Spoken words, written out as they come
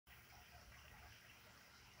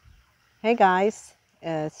Hey guys,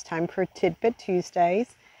 it's time for Tidbit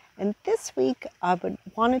Tuesdays, and this week I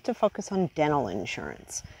wanted to focus on dental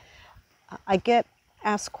insurance. I get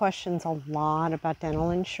asked questions a lot about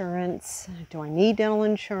dental insurance. Do I need dental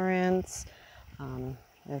insurance? Are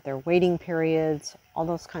there waiting periods? All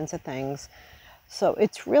those kinds of things. So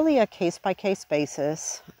it's really a case-by-case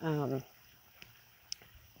basis.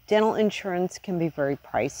 Dental insurance can be very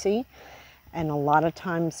pricey, and a lot of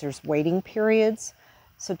times there's waiting periods.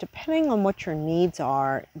 So depending on what your needs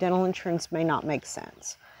are, dental insurance may not make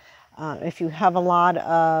sense. If you have a lot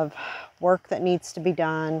of work that needs to be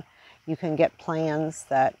done, you can get plans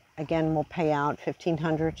that again will pay out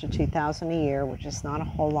 $1,500 to $2,000 a year, which is not a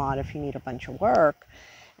whole lot if you need a bunch of work.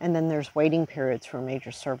 And then there's waiting periods for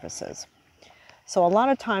major services. So a lot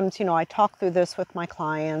of times, I talk through this with my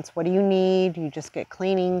clients. What do you need? You just get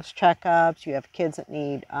cleanings, checkups. You have kids that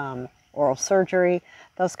need oral surgery,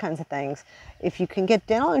 those kinds of things. If you can get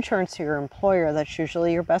dental insurance to your employer, that's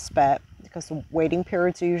usually your best bet because the waiting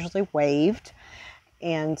periods are usually waived.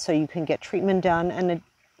 And so you can get treatment done, and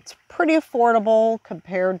it's pretty affordable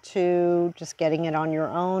compared to just getting it on your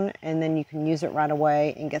own. And then you can use it right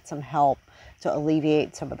away and get some help to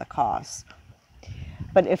alleviate some of the costs.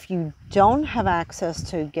 But if you don't have access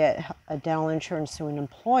to get a dental insurance through an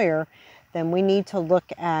employer, then we need to look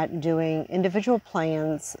at doing individual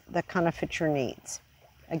plans that kind of fit your needs.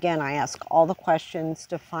 Again, I ask all the questions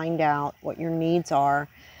to find out what your needs are.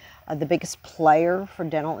 The biggest player for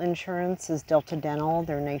dental insurance is Delta Dental.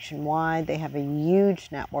 They're nationwide. They have a huge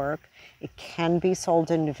network. It can be sold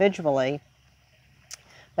individually.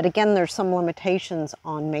 But again, there's some limitations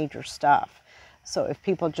on major stuff. So if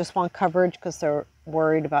people just want coverage because they're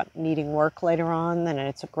worried about needing work later on, then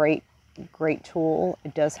it's a great tool.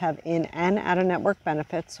 It does have in and out of network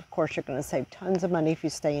benefits. Of course, you're going to save tons of money if you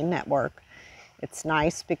stay in network. It's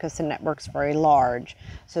nice because the network's very large.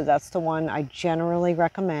 So that's the one I generally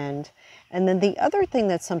recommend. And then the other thing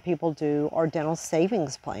that some people do are dental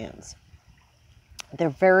savings plans. There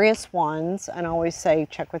are various ones, and I always say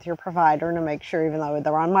check with your provider to make sure, even though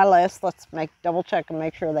they're on my list, let's double check and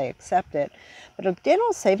make sure they accept it. But a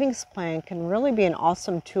dental savings plan can really be an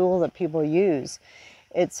awesome tool that people use.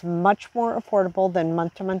 It's much more affordable than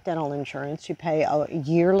month-to-month dental insurance. You pay a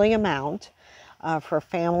yearly amount. For a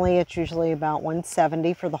family, it's usually about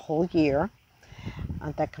 $170 for the whole year.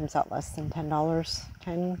 That comes out less than $10,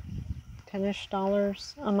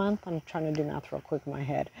 $10-ish a month. I'm trying to do math real quick in my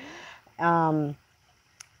head.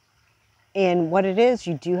 And what it is,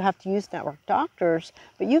 you do have to use network doctors,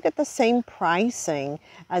 but you get the same pricing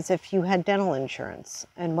as if you had dental insurance.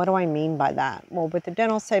 And what do I mean by that? Well, with the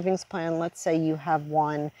dental savings plan, let's say you have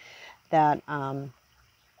one that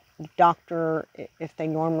doctor, if they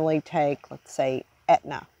normally take, let's say,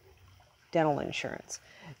 Aetna dental insurance,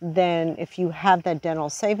 then if you have that dental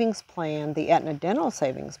savings plan, the Aetna dental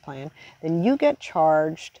savings plan, then you get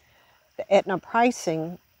charged the Aetna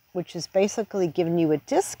pricing, which is basically giving you a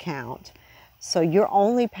discount. So you're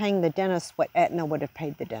only paying the dentist what Aetna would have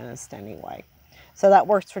paid the dentist anyway. So that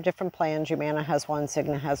works for different plans. Humana has one,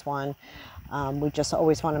 Cigna has one. We just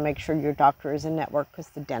always want to make sure your doctor is in network because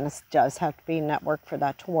the dentist does have to be in network for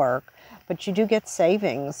that to work. But you do get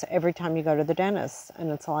savings every time you go to the dentist,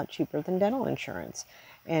 and it's a lot cheaper than dental insurance.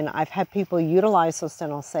 And I've had people utilize those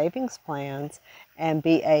dental savings plans and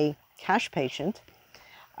be a cash patient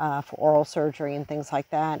for oral surgery and things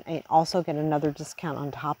like that, and also get another discount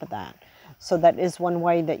on top of that. So that is one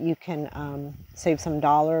way that you can save some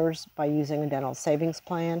dollars by using a dental savings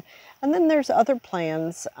plan. And then there's other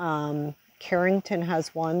plans. Carrington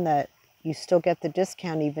has one that you still get the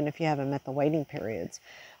discount even if you haven't met the waiting periods.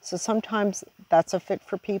 So sometimes that's a fit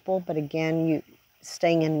for people, but again, you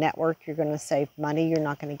staying in network, you're going to save money. You're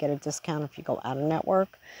not going to get a discount if you go out of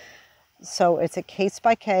network. So it's a case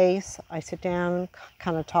by case. I sit down,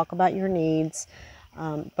 kind of talk about your needs.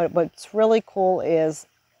 But what's really cool is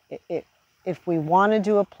if we want to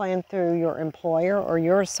do a plan through your employer, or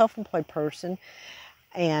you're a self-employed person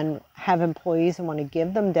and have employees and want to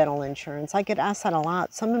give them dental insurance, I get asked that a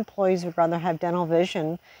lot. Some employees would rather have dental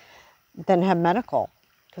vision than have medical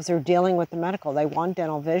because they're dealing with the medical. They want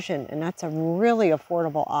dental vision, and that's a really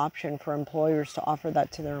affordable option for employers to offer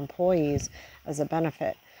that to their employees as a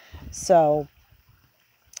benefit. So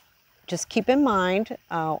just keep in mind,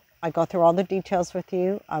 I go through all the details with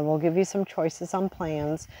you. I will give you some choices on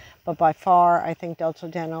plans, but by far, I think Delta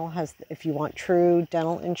Dental has, if you want true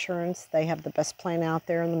dental insurance, they have the best plan out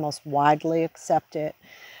there and the most widely accepted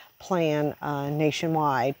plan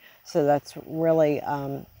nationwide. So that's really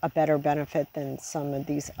a better benefit than some of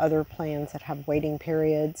these other plans that have waiting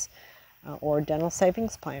periods or dental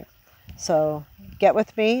savings plan. So get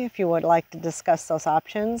with me if you would like to discuss those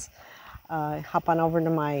options. hop on over to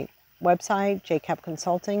my website, JCAP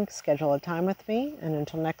Consulting, schedule a time with me. And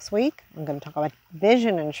until next week, I'm going to talk about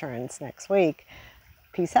vision insurance next week.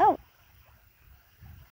 Peace out.